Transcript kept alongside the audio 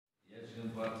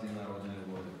партии «Народная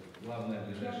воля». Главная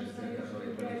ближайшая цель, которая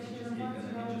политически,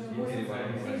 экономически,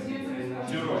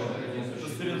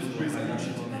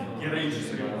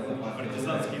 героические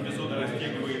партизанские эпизоды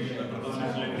растягивающие на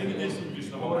продолжительное время действуют лишь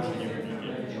на воображение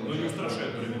публики, но не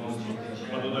устрашают правительство.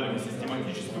 Под ударами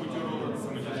систематического террора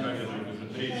самодержавия живет уже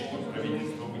третий год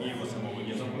правительства, вне его самого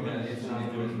не забывает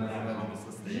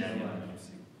состояние.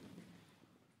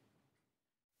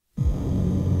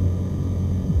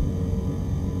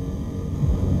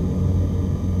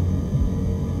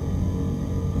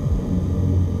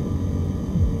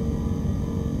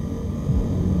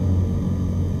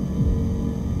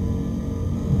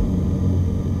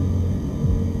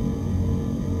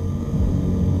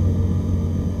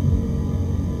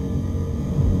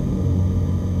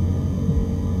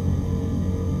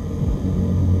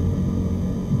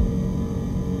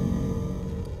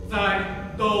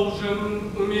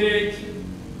 Должен умереть,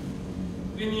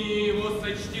 дни его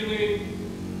сочтены.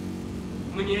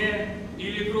 Мне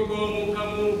или другому,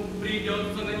 кому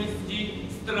придется нанести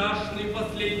страшный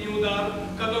последний удар,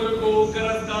 который гулко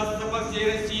раздастся по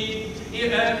всей России и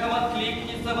эхом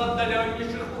откликнется в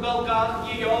отдаленнейших уголках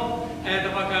ее, это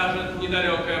покажет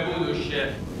недалекое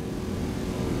будущее.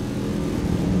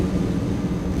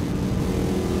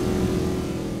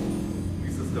 Мы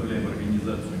составляем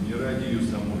организацию не ради ее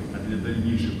самой, для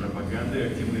дальнейшей пропаганды и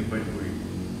активной борьбы.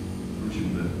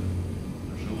 Впрочем, да,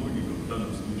 наша логика в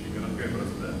данном случае коротка и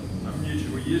проста. Нам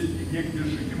нечего есть и негде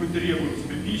жить, и мы требуем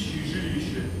себе пищи и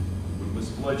жилища. Вот мы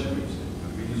сплачиваемся,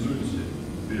 организуемся,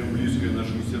 берем близкое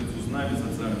нашему сердцу знамя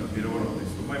социального переворота и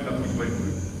вступаем на путь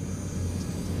борьбы.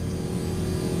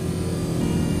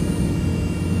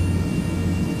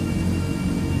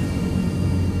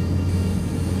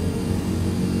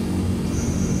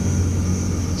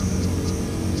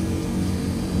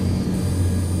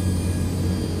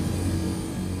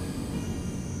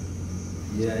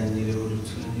 Я не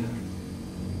революционер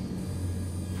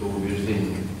по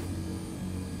убеждению.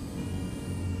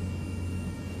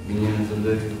 Меня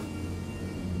задают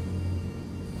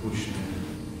скучная,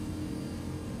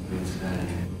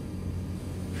 провинциальная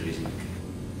жизнь.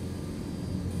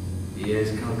 И я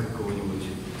искал какого-нибудь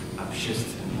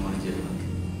общественного дела.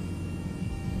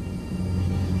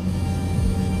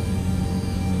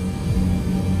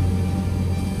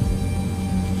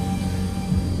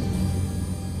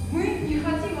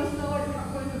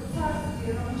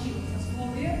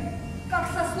 Как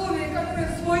сословие,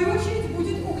 которое в свою очередь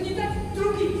будет угнетать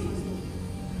другие сословия.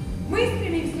 Мы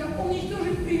стремимся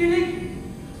уничтожить привилегии,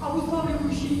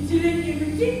 обуславливающие деление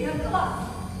людей на классы,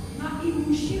 на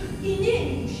имущих и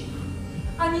неимущих,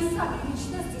 а не сами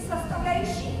личности,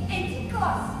 составляющие эти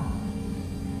классы.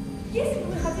 Если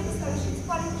бы мы хотели совершить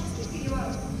политический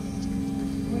переворот,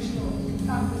 мы что,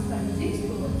 так бы стали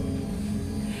действовать?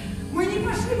 Мы не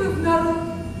пошли бы в народ,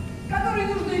 который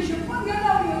нужно еще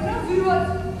подготавливать, развивать.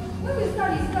 Мы бы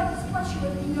стали искать и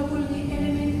сплачивать недовольные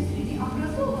элементы среди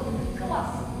образованных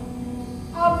классов.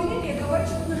 А обвинение говорит,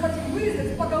 что мы хотим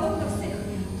вырезать поголовно всех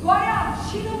дворян,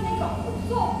 чиновников,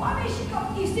 купцов, помещиков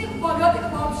и всех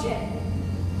богатых вообще.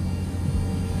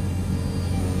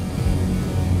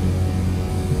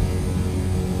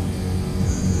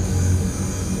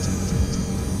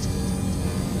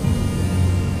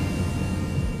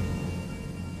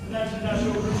 Значит,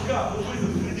 нашего кружка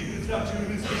вызов среди кричавших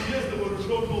рыцарей уезда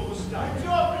вооруженного пуска.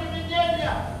 Чё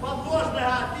применение подложное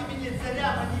от имени царя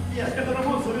манифеста? Это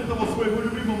Рамон советовал своему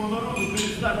любимому народу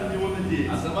перестать на него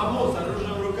надеяться. А самому с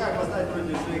оружием в руках восстать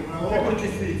против своих врагов. И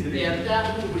против зрителей. Это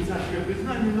было бы тяжкое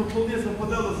признание, но вполне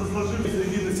совпадало со сложившимся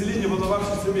среди населения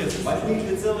волновавшихся мест.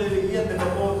 Возникли целые легенды по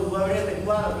поводу зловредных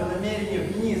планов и намерений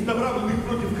министров, направленных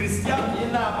против крестьян,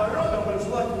 и наоборот,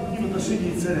 доброжелательных в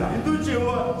отношении царя.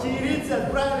 идущего чаирийцы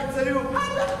отправили к царю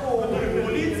атаку, Который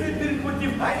полиция,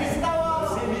 перехватив,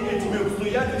 арестовал. Всеми этими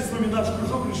обстоятельствами наш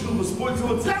кружок решил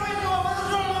воспользоваться Второго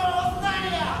вооруженного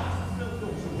восстания!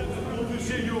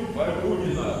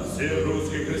 Погубина. Все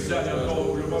русские крестьяне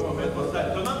готовы в любой момент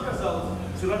восстать. Но нам казалось,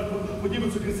 что раз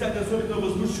поднимутся крестьяне особенно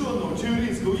возмущенного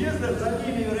Чаирийского уезда, За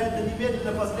ними, вероятно,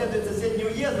 немедленно последует соседний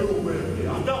уезд.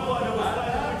 давали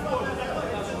восстание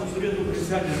нашему совету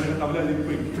крестьяне заготовляли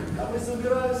пыль. А мы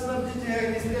собирались снабдить их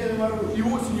огнестрельным оружием. И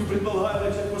осенью предполагали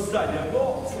начать восстание.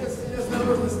 Но Вследствие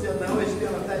неосторожности одного из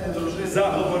членов тайной дружины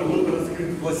заговор был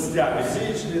раскрыт властями.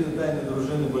 все члены тайной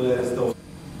дружины были арестованы.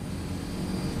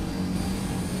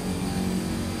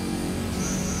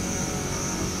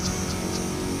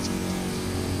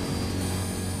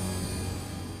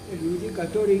 Люди,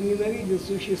 которые ненавидят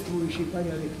существующий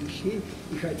порядок вещей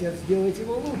и хотят сделать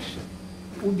его лучше.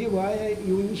 Убивая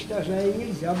и уничтожая,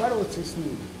 нельзя бороться с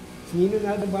ними. С ними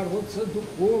надо бороться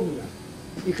духовно,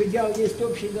 их идеал есть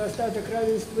общий достаток,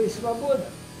 равенство и свобода,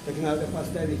 так надо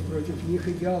поставить против них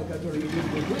идеал, который был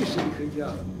бы выше их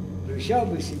идеала, включал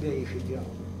бы в себя их идеал.